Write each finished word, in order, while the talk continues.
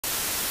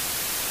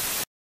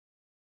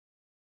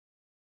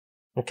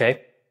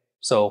Okay,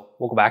 so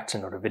we'll go back to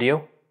another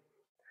video.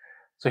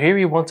 So here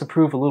we want to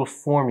prove a little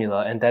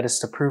formula, and that is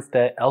to prove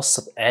that L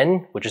sub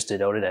n, which is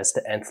denoted as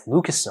the nth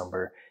Lucas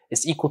number,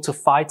 is equal to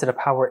phi to the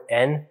power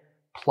n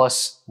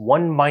plus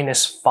 1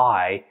 minus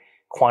phi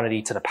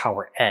quantity to the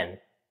power n.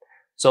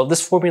 So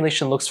this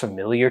formulation looks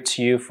familiar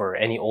to you for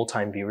any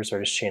old-time viewers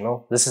of this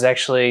channel. This is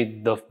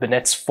actually the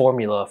Binet's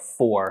formula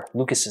for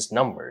Lucas's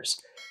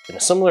numbers. In a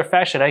similar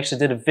fashion, I actually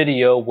did a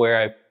video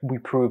where we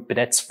proved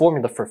Binet's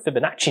formula for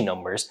Fibonacci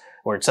numbers,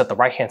 where it said the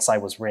right-hand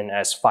side was written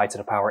as phi to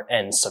the power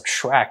n,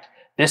 subtract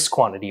this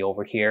quantity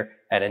over here,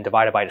 and then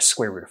divide it by the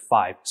square root of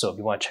 5. So if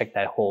you want to check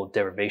that whole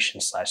derivation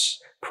slash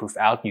proof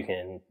out, you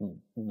can,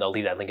 I'll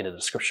leave that link in the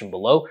description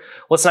below.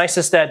 What's nice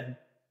is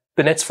that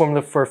Binet's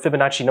formula for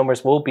Fibonacci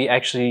numbers will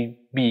actually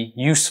be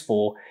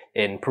useful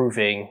in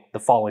proving the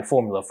following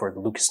formula for the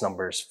Lucas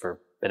numbers for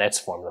Binet's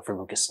formula for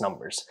Lucas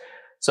numbers.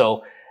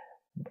 So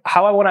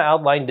how I want to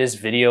outline this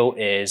video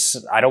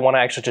is I don't want to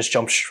actually just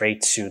jump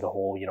straight to the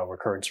whole,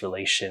 recurrence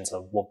relations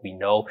of what we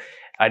know.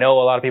 I know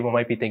a lot of people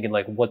might be thinking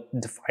like, what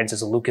defines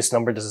as a Lucas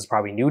number? This is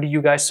probably new to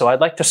you guys. So I'd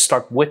like to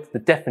start with the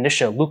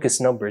definition of Lucas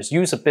numbers,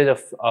 use a bit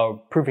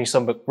of proving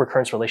some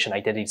recurrence relation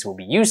identities we'll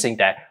be using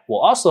that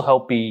will also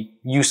help be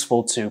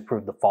useful to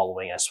prove the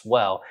following as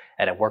well,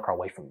 and then work our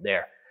way from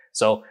there.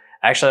 So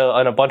actually,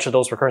 and a bunch of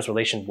those recurrence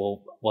relation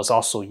was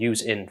also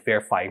used in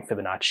verifying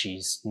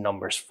Fibonacci's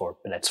numbers for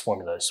Binet's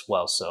formula as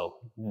well. So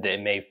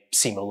it may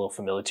seem a little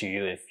familiar to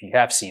you if you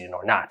have seen it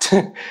or not.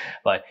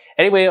 But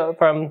anyway,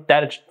 from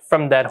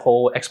that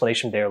whole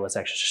explanation there, let's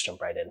actually just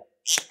jump right in.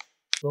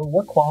 So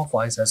what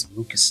qualifies as a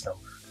Lucas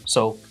number?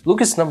 So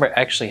Lucas number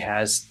actually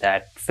has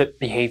that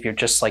behavior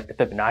just like the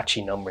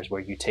Fibonacci numbers,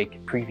 where you take a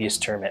previous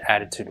term and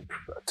add it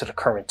to the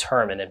current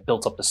term, and it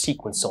builds up the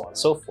sequence, so on and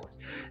so forth.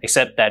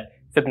 Except that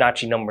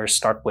Fibonacci numbers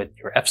start with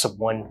your f sub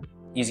 1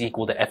 is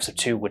equal to f sub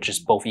 2, which is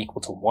both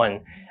equal to 1.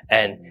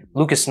 And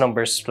Lucas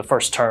numbers, the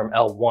first term,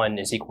 L1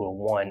 is equal to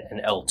 1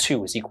 and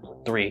L2 is equal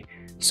to 3.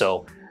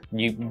 So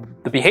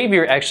the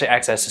behavior actually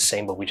acts as the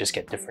same, but we just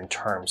get different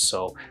terms.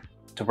 So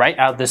to write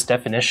out this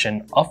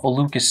definition of a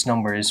Lucas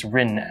number is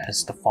written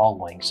as the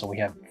following. So we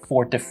have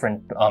 4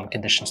 different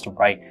conditions to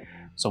write.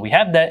 So we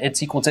have that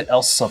it's equal to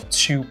L sub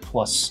 2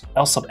 plus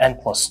L sub n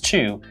plus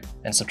 2,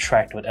 and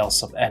subtract with L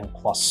sub n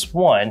plus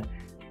 1.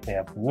 We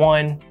have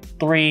 1,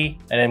 3,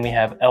 and then we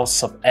have L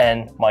sub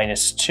n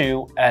minus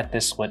 2. Add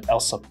this with L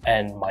sub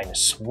n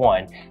minus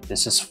 1.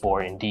 This is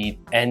for indeed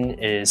n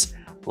is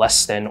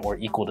less than or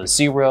equal to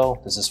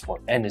 0. This is for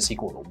n is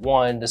equal to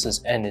 1. This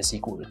is n is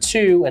equal to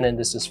 2. And then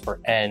this is for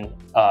n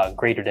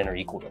greater than or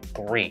equal to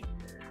 3.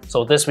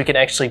 So this we can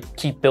actually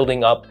keep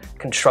building up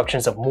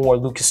constructions of more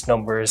Lucas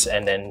numbers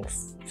and then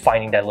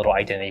finding that little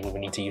identity we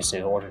need to use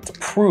in order to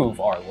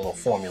prove our little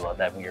formula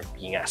that we are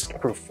being asked to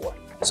prove for.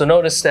 So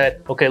notice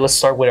that, okay, let's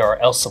start with our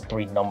L sub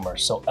 3 number.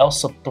 So L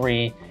sub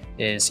 3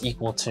 is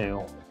equal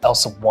to L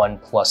sub 1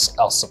 plus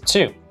L sub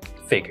 2.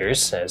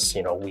 Figures, as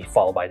we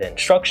follow by the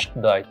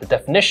instruction, the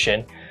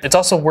definition. It's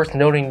also worth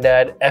noting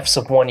that f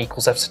sub 1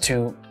 equals f sub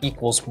 2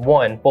 equals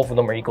 1. Both of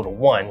them are equal to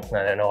 1. And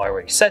I know I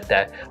already said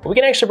that, but we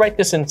can actually write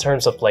this in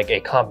terms of like a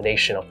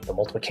combination of the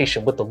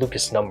multiplication with the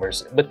Lucas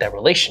numbers with that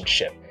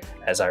relationship,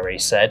 as I already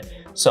said.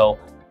 So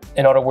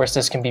in other words,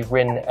 this can be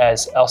written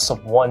as L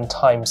sub 1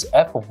 times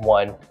f of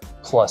 1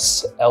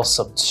 plus L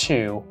sub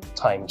 2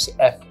 times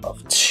f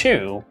of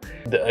 2.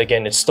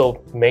 Again, it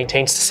still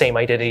maintains the same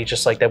identity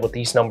just like that with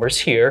these numbers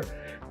here.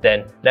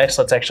 Then next,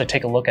 let's actually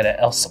take a look at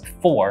L sub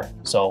 4.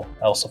 So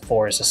L sub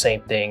 4 is the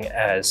same thing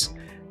as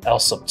L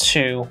sub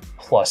 2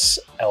 plus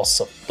L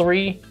sub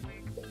 3.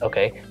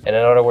 Okay, and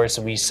in other words,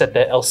 we said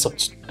that L sub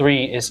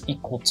 3 is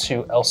equal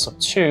to L sub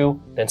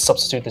 2, then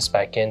substitute this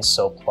back in,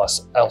 so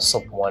plus L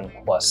sub 1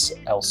 plus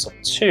L sub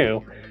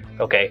 2.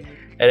 Okay,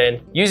 and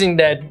then using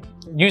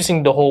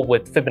the whole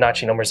with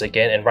Fibonacci numbers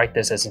again and write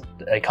this as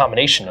a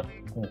combination of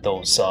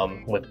those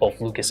with both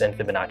Lucas and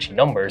Fibonacci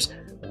numbers,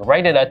 we'll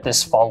write it at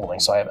this following.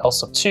 So I have L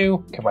sub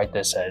 2, can write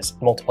this as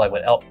multiply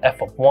with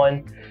f of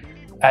 1,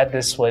 add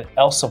this with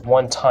L sub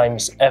 1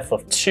 times f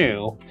of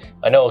 2.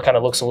 I know it kind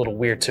of looks a little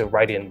weird to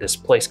write it in this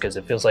place because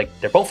it feels like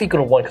they're both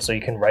equal to 1, so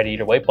you can write it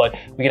either way, but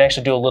we can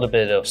actually do a little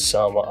bit of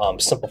some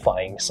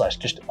simplifying slash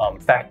just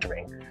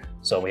factoring.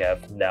 So we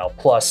have now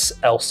plus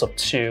L sub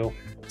 2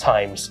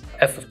 times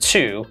f of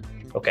 2,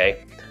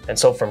 okay? And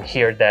so from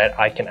here that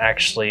I can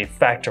actually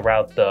factor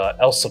out the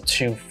L sub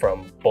 2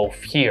 from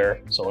both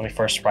here. So let me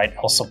first write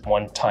L sub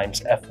 1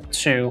 times f of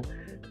 2,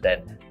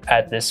 then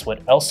add this with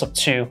L sub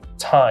 2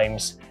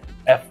 times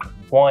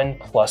f1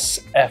 plus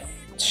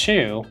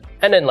f2.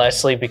 And then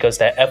lastly, because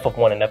that f of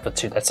 1 and f of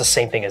 2, that's the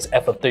same thing as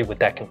f of 3 with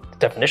that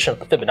definition of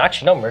the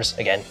Fibonacci numbers.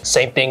 Again,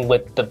 same thing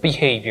with the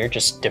behavior,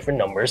 just different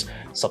numbers.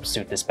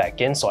 Substitute this back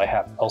in. So I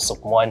have L sub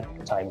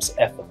 1 times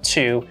f of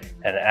 2,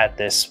 and add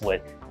this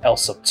with L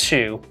sub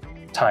 2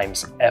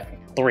 times f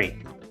of 3.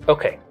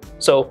 Okay,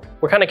 so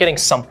we're kind of getting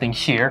something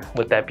here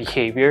with that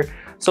behavior.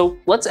 So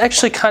let's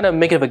actually kind of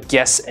make it a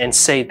guess and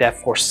say that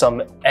for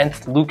some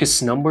nth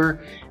Lucas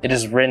number, it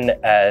is written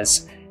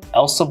as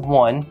L sub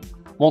 1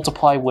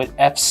 multiply with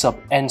f sub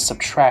n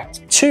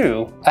subtract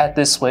 2, add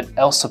this with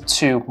L sub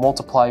 2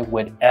 multiply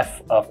with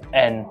f of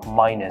n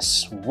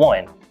minus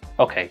 1.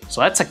 Okay,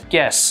 so that's a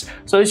guess.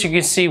 So as you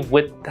can see,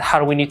 with how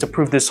do we need to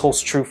prove this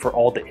holds true for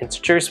all the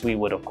integers, we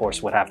would of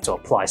course have to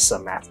apply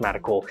some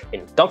mathematical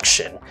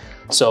induction.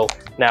 So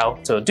now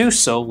to do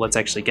so, let's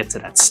actually get to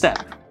that step.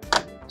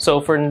 So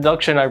for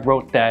induction, I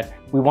wrote that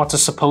we want to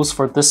suppose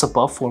for this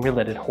above formula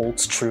that it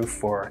holds true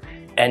for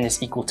n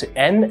is equal to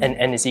m and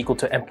n is equal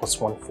to n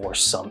plus 1 for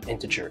some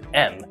integer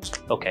m.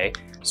 Okay,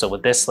 so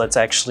with this, let's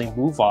actually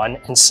move on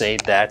and say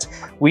that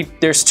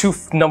there's two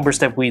numbers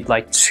that we'd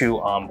like to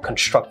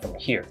construct from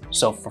here.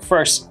 So for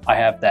first, I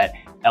have that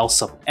L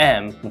sub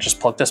m, we'll just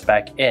plug this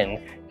back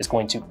in, is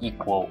going to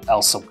equal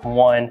L sub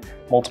 1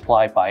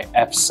 multiplied by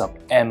f sub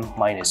m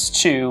minus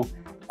 2,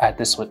 add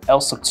this with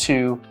L sub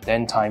 2,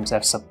 then times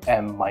f sub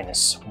m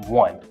minus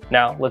 1.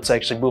 Now let's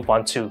actually move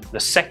on to the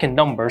second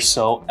number,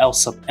 so L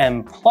sub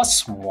m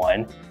plus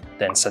 1,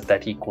 then set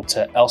that equal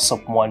to L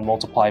sub 1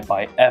 multiplied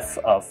by f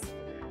of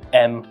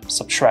m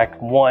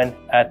subtract 1,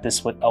 add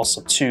this with L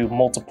sub 2,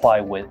 multiply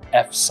with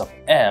f sub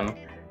m.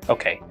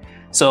 Okay,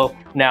 so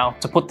now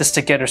to put this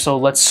together, so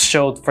let's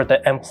show for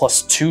the m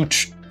plus 2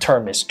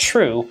 term is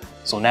true.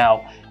 So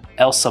now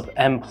L sub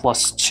m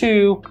plus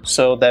 2,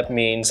 so that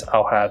means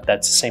I'll have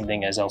that's the same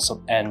thing as L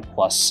sub n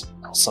plus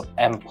L sub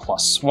m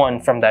plus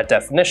 1 from that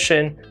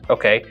definition.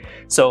 Okay,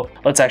 so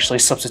let's actually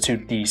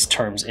substitute these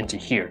terms into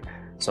here.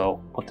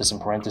 So put this in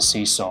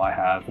parentheses, so I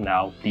have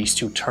now these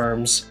two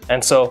terms.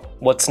 And so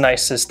what's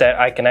nice is that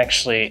I can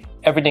actually,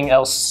 everything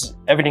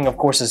of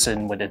course is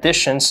in with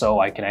addition, so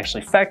I can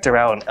actually factor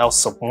out an L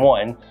sub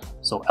 1.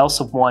 So L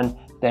sub 1,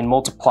 then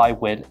multiply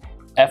with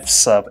f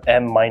sub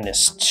m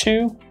minus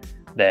 2,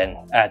 then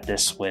add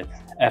this with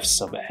f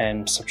sub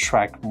m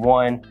subtract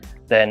 1,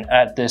 then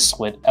add this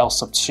with L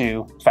sub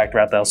 2, factor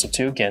out the L sub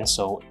 2 again,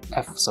 so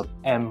f sub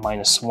m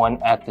minus 1,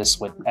 add this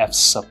with f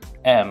sub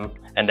m,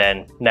 and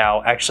then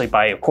now actually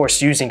by of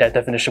course using that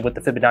definition with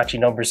the Fibonacci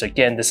numbers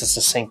again, this is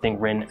the same thing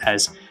written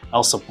as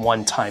L sub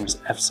 1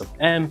 times f sub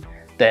m,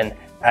 then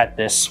add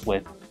this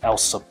with L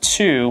sub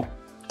 2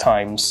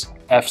 times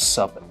f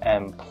sub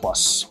m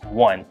plus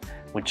 1,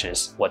 which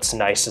is what's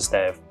nice is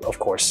that of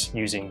course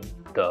using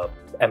the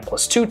m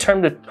plus 2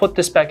 term to put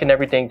this back in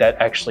everything, that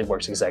actually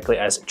works exactly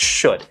as it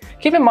should.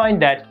 Keep in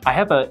mind that I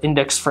have an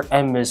index for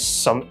m is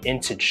some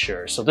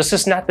integer, so this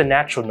is not the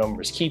natural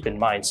numbers, keep in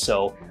mind.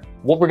 So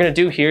what we're going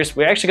to do here is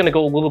we're actually going to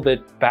go a little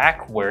bit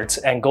backwards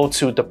and go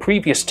to the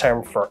previous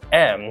term for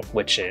m,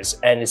 which is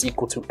n is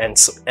equal to n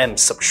sub m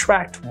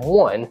subtract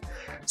 1.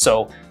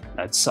 So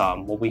that's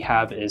what we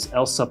have is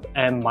L sub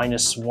m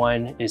minus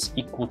 1 is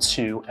equal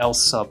to L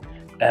sub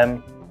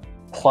m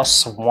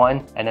plus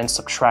 1, and then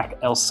subtract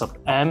L sub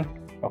m.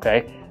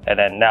 Okay, and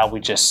then now we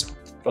just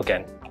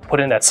again put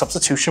in that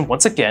substitution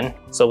once again.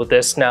 So with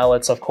this, now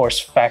let's of course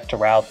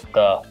factor out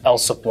the L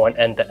sub 1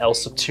 and the L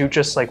sub 2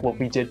 just like what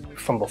we did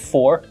from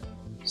before.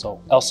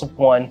 So L sub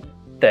 1,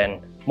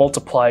 then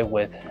multiply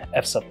with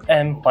f sub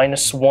m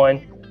minus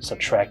 1,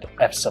 subtract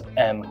f sub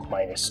m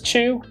minus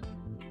 2,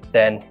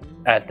 then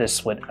add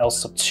this with L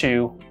sub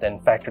 2, then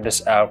factor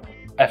this out,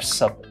 f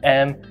sub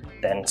m,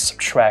 then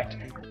subtract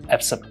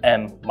f sub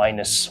m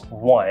minus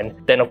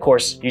 1. Then of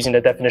course, using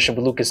the definition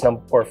of Lucas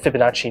number or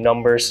Fibonacci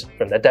numbers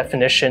from the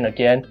definition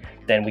again,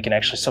 then we can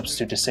actually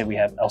substitute to say we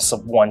have L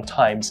sub 1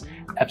 times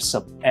f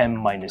sub m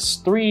minus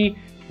 3,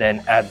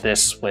 then add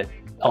this with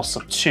L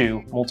sub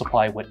 2,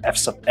 multiply with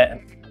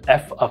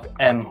f of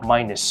m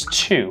minus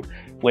 2,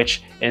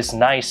 which is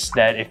nice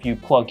that if you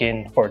plug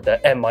in for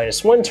the m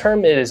minus 1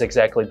 term, it is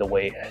exactly the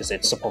way as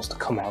it's supposed to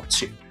come out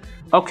to.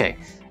 Okay,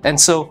 and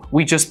so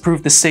we just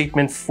proved the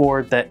statement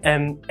for the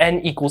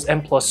n equals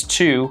m plus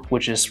 2,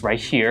 which is right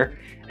here,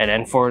 and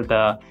then for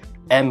the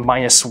m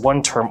minus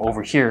 1 term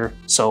over here,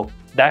 so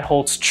that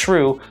holds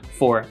true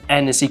for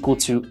n is equal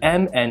to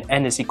m and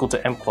n is equal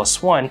to m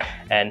plus 1.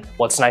 And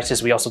what's nice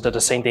is we also did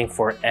the same thing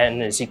for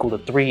n is equal to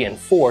 3 and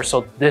 4.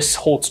 So this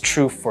holds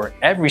true for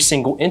every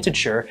single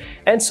integer.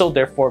 And so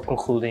therefore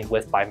concluding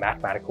with by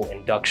mathematical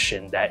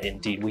induction that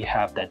indeed we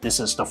have that this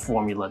is the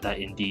formula that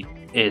indeed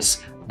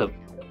is the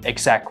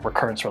exact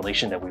recurrence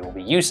relation that we will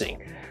be using.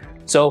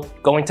 So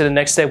going to the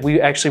next step, we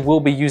actually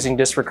will be using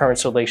this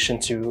recurrence relation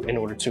in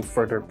order to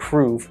further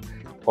prove,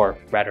 or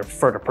rather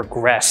further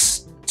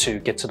progress to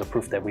get to the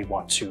proof that we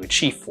want to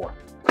achieve for.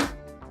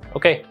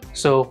 Okay,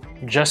 so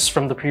just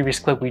from the previous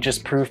clip, we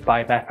just proved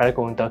by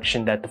mathematical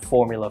induction that the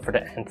formula for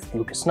the nth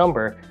Lucas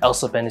number, L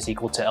sub n is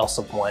equal to L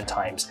sub 1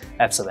 times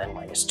f sub n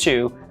minus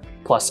 2,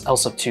 plus L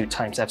sub 2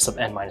 times f sub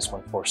n minus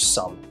 1 for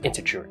some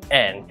integer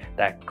n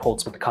that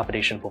holds with the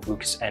combination of both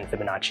Lucas and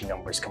Fibonacci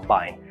numbers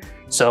combined.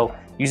 So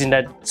using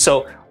that,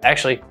 so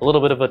actually a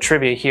little bit of a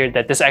trivia here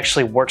that this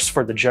actually works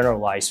for the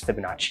generalized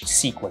Fibonacci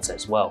sequence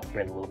as well,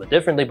 written a little bit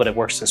differently, but it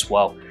works as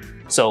well.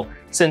 So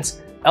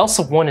since L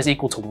sub 1 is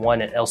equal to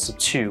 1 and L sub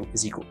 2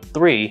 is equal to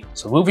 3,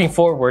 so moving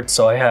forward,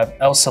 so I have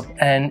L sub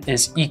n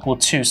is equal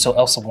to, so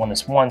L sub 1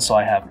 is 1, so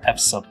I have f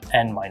sub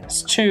n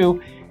minus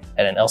 2,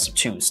 and then L sub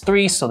 2 is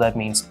 3, so that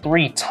means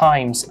 3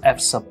 times f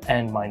sub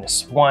n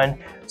minus 1.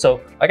 So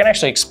I can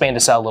actually expand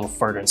this out a little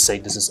further and say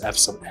this is f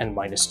sub n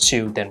minus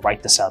 2, then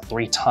write this out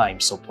 3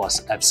 times, so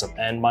plus f sub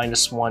n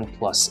minus 1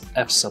 plus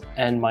f sub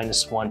n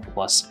minus 1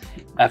 plus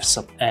f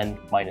sub n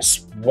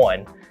minus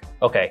 1.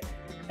 Okay,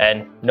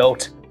 and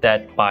note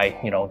that by,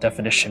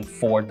 definition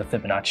for the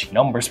Fibonacci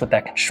numbers with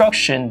that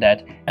construction,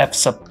 that f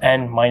sub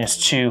n minus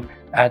 2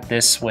 add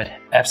this with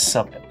f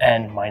sub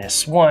n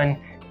minus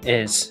 1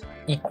 is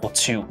equal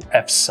to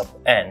f sub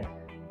n.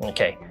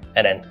 Okay,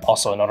 and then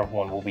also another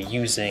one we'll be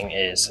using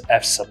is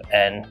f sub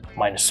n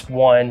minus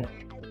 1.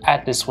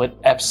 Add this with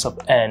f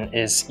sub n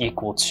is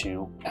equal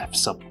to f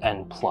sub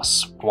n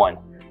plus 1.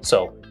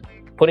 So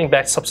putting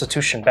back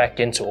substitution back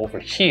into over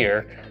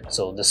here,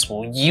 so this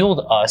will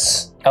yield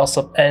us L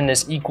sub n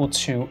is equal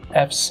to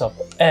f sub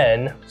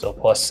n, so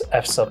plus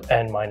f sub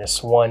n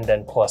minus 1,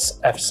 then plus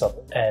f sub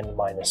n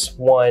minus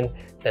 1.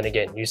 Then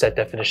again, use that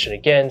definition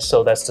again,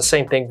 so that's the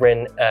same thing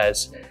written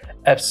as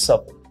f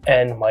sub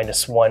n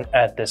minus 1,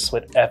 add this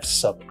with f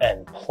sub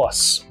n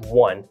plus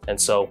 1. And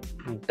so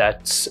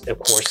that, of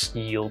course,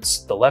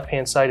 yields the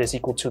left-hand side is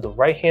equal to the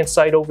right-hand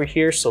side over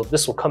here, so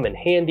this will come in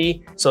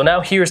handy. So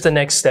now here's the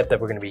next step that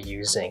we're going to be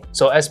using.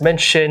 So as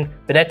mentioned,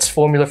 Binet's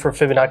formula for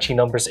Fibonacci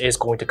numbers is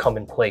going to come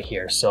in play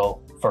here.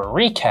 So for a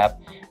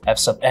recap, f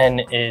sub n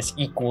is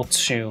equal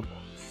to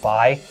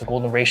phi, the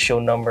golden ratio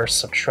number,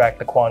 subtract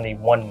the quantity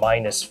 1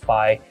 minus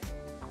phi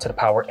to the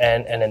power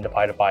n, and then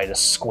divided by the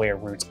square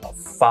root of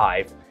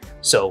 5.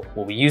 So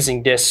we'll be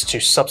using this to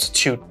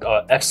substitute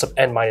f sub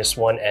n minus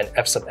 1 and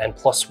f sub n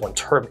plus 1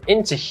 term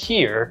into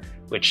here,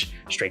 which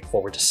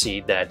straightforward to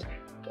see that,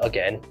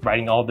 again,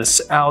 writing all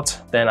this out,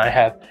 then I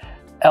have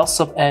L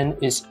sub n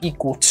is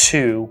equal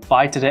to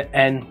phi to the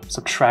n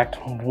subtract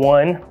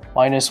 1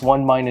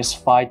 minus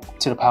phi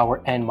to the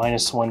power n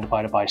minus 1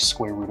 divided by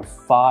square root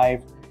of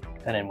 5.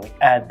 And then we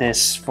add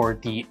this for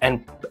the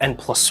n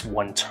plus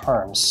 1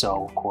 terms.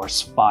 So of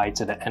course, phi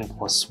to the n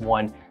plus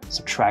 1,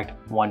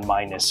 subtract 1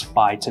 minus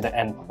phi to the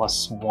n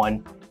plus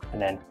 1,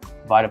 and then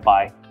divided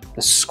by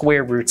the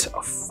square root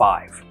of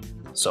 5.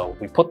 So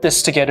we put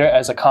this together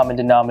as a common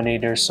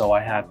denominator. So I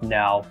have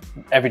now,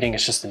 everything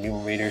is just the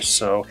numerator.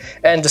 So,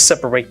 and to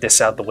separate this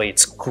out the way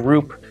it's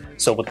grouped,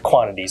 so with the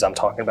quantities I'm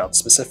talking about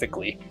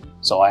specifically.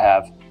 So I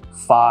have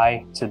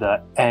phi to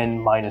the n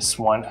minus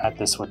 1, add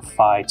this with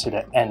phi to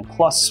the n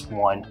plus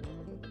 1,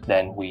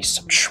 then we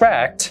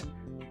subtract.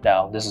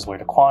 Now this is where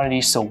the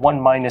quantity, so 1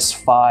 minus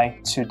phi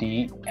to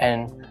the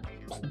n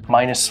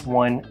minus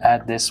 1,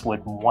 add this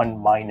with 1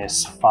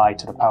 minus phi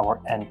to the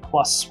power n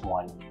plus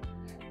 1,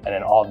 and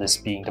then all this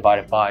being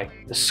divided by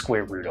the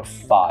square root of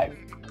 5,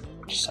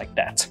 just like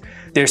that.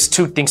 There's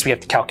two things we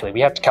have to calculate.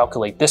 We have to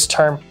calculate this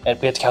term, and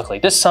we have to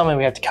calculate this sum, and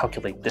we have to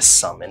calculate this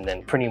sum, and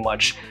then pretty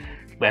much,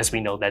 as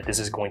we know that this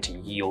is going to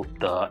yield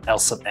the L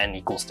sub n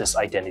equals this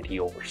identity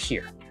over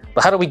here.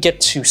 But how do we get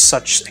to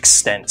such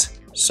extent?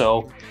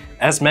 So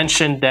as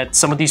mentioned, that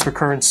some of these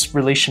recurrence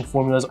relation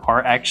formulas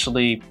are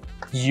actually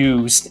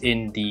used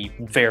in the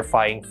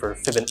verifying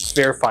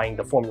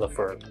the formula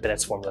for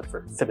Binet's formula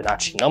for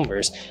Fibonacci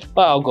numbers,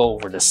 but I'll go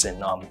over this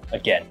in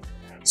again.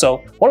 So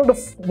one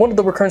of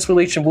the recurrence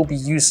relation we'll be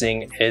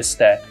using is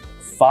that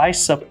phi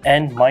sub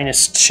n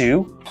minus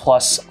 2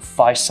 plus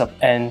phi sub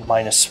n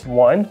minus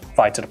 1,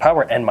 phi to the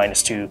power n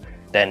minus 2,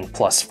 then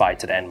plus phi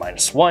to the n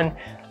minus 1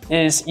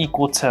 is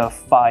equal to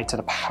phi to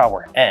the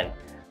power n.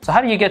 So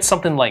how do you get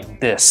something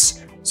like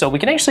this? So we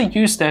can actually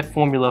use that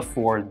formula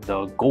for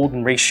the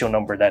golden ratio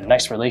number, that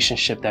nice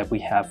relationship that we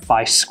have,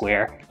 phi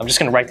square. I'm just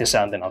going to write this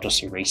out and then I'll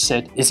just erase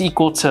it. Is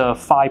equal to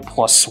phi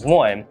plus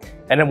 1.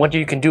 And then what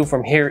you can do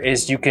from here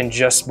is you can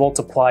just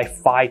multiply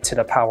phi to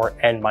the power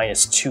n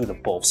minus 2 to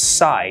both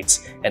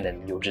sides, and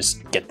then you'll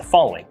just get the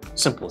following.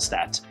 Simple as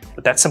that.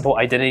 With that simple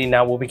identity,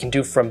 now what we can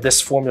do from this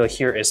formula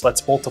here is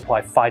let's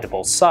multiply phi to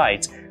both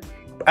sides.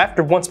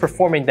 Once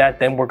performing that,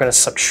 then we're going to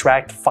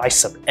subtract phi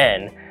sub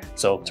n.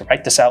 So to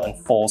write this out in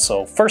full,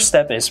 so first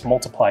step is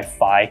multiply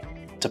phi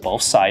to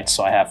both sides.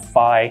 So I have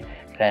phi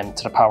then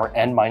to the power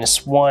n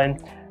minus 1.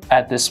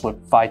 Add this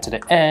with phi to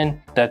the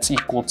n, that's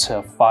equal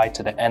to phi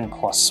to the n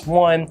plus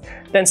 1.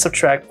 Then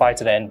subtract phi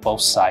to the n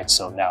both sides.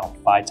 So now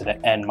phi to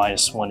the n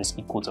minus 1 is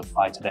equal to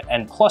phi to the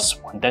n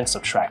plus 1. Then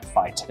subtract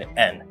phi to the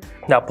n.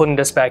 Now putting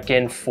this back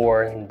in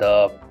for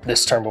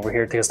this term over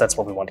here, because that's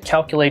what we want to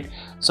calculate.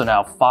 So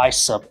now phi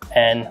sub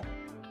n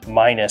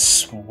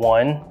minus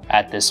 1,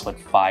 add this with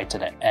phi to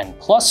the n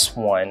plus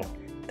 1,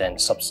 then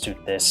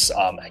substitute this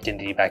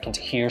identity back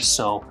into here.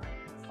 So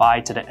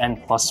phi to the n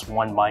plus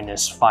 1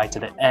 minus phi to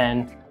the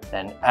n,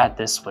 then add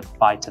this with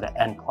phi to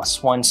the n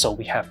plus 1. So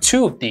we have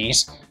two of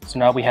these. So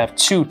now we have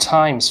 2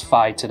 times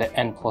phi to the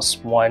n plus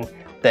 1,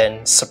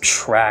 then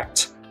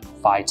subtract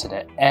phi to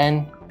the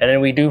n. And then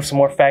we do some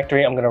more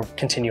factoring. I'm going to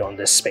continue on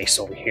this space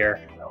over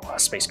here.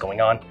 Space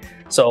going on.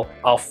 So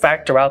I'll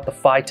factor out the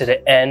phi to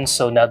the n.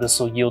 So now this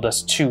will yield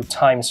us 2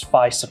 times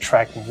phi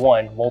subtract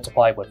 1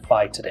 multiplied with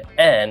phi to the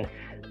n.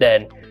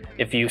 Then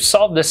if you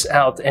solve this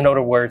out, in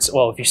other words,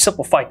 well, if you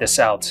simplify this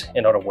out,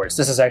 in other words,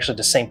 this is actually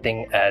the same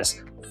thing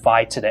as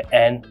phi to the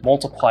n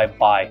multiplied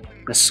by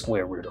the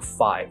square root of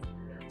 5.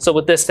 So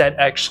with this, that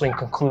actually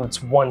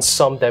concludes one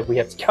sum that we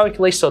have to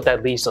calculate, so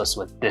that leaves us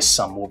with this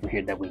sum over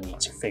here that we need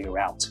to figure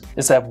out.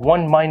 Is that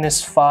 1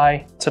 minus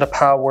phi to the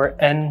power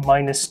n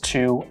minus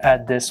 2,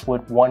 add this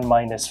with 1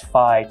 minus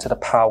phi to the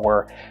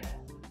power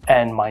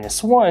n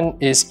minus 1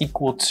 is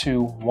equal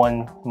to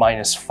 1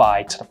 minus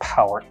phi to the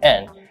power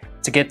n.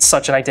 To get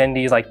such an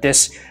identity like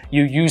this,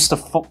 you use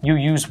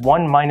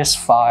 1 minus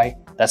phi,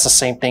 that's the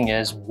same thing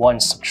as 1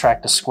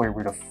 subtract the square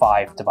root of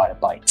 5 divided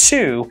by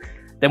 2.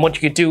 Then what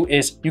you could do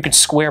is you could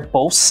square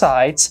both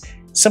sides,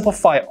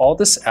 simplify all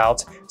this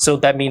out, so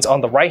that means on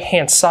the right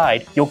hand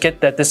side, you'll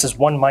get that this is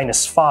 1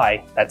 minus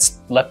phi, that's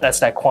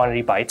that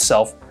quantity by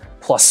itself,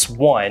 plus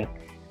 1.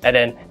 And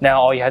then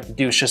now all you have to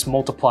do is just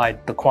multiply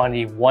the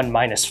quantity 1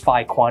 minus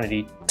phi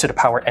quantity to the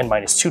power n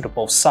minus 2 to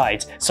both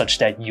sides, such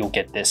that you'll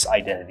get this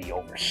identity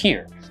over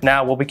here.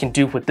 Now what we can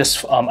do with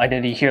this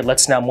identity here,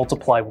 let's now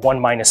multiply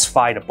 1 minus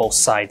phi to both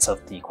sides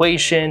of the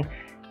equation.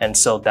 And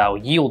so that'll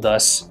yield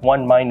us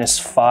 1 minus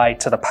phi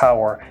to the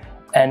power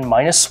n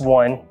minus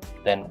 1,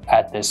 then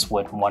add this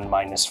with 1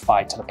 minus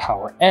phi to the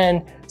power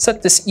n,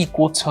 set this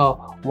equal to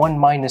 1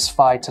 minus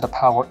phi to the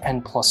power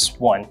n plus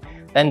 1.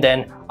 And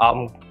then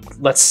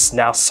let's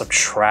now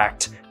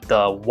subtract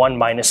the 1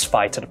 minus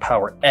phi to the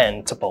power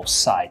n to both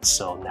sides.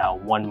 So now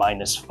 1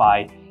 minus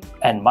phi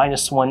n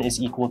minus 1 is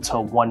equal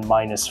to 1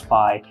 minus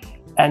phi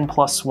n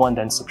plus 1,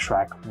 then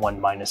subtract 1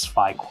 minus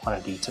phi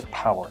quantity to the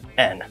power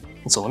n.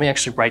 And so let me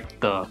actually write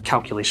the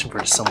calculation for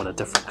the sum with a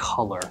different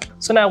color.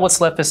 So now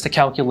what's left is to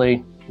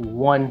calculate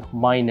 1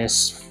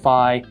 minus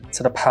phi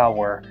to the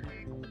power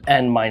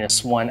n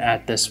minus 1,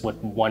 add this with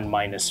 1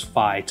 minus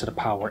phi to the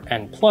power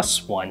n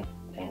plus 1,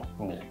 and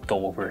I'm going to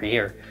go over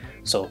here.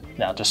 So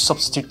now just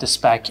substitute this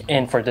back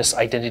in for this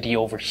identity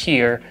over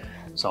here.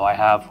 So I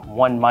have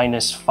 1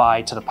 minus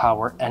phi to the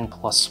power n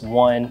plus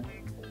 1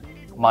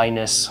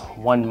 minus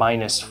 1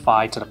 minus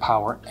phi to the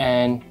power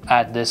n,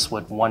 add this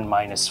with 1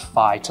 minus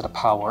phi to the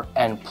power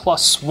n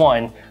plus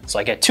 1. So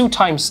I get 2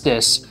 times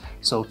this,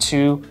 so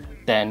 2,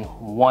 then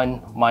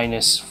 1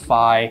 minus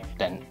phi,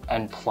 then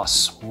n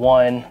plus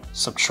 1,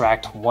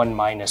 subtract 1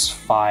 minus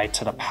phi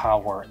to the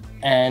power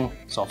n.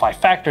 So if I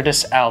factor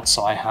this out,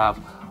 so I have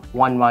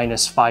 1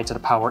 minus phi to the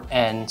power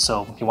n,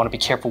 so you want to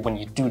be careful when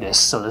you do this.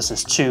 So this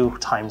is 2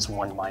 times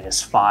 1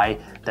 minus phi,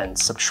 then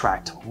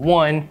subtract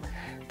 1.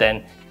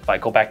 Then if I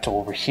go back to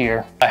over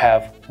here, I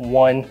have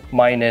 1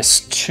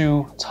 minus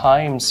 2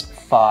 times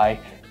phi,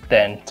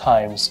 then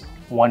times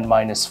 1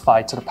 minus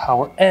phi to the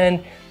power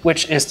n,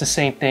 which is the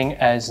same thing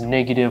as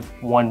negative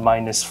 1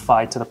 minus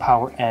phi to the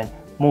power n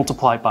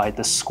multiplied by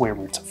the square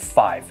root of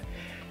 5.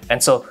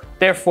 And so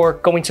therefore,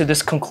 going to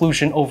this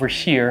conclusion over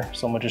here,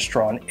 so I'm gonna just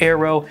draw an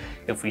arrow.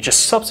 If we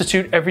just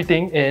substitute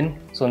everything in,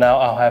 so now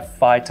I'll have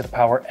phi to the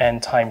power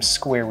n times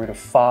square root of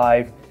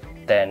 5,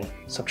 then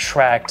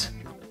subtract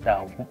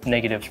now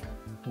negative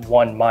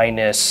 1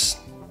 minus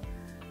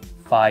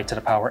phi to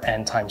the power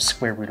n times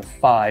square root of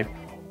 5,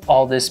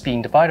 all this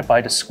being divided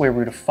by the square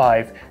root of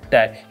 5,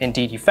 that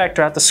indeed you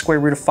factor out the square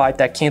root of 5,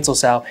 that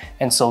cancels out,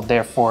 and so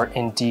therefore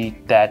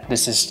indeed that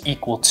this is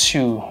equal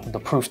to the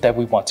proof that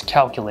we want to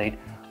calculate,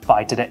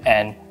 phi to the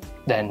n,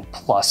 then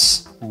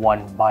plus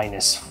 1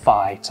 minus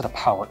phi to the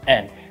power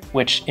n,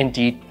 which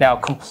indeed now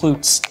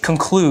concludes,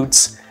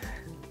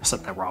 I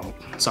said that wrong,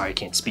 sorry I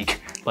can't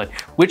speak, but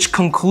which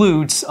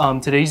concludes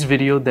today's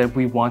video that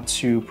we want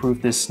to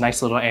prove this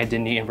nice little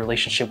identity in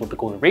relationship with the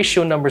golden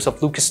ratio numbers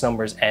of Lucas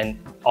numbers and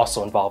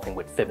also involving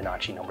with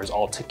Fibonacci numbers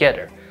all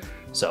together.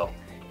 So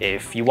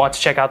if you want to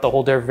check out the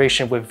whole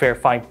derivation with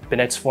verifying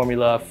Binet's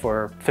formula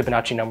for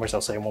Fibonacci numbers,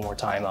 I'll say it one more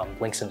time,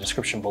 links in the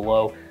description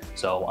below.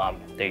 So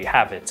there you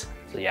have it.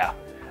 So yeah,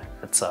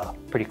 that's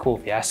pretty cool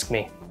if you ask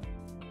me.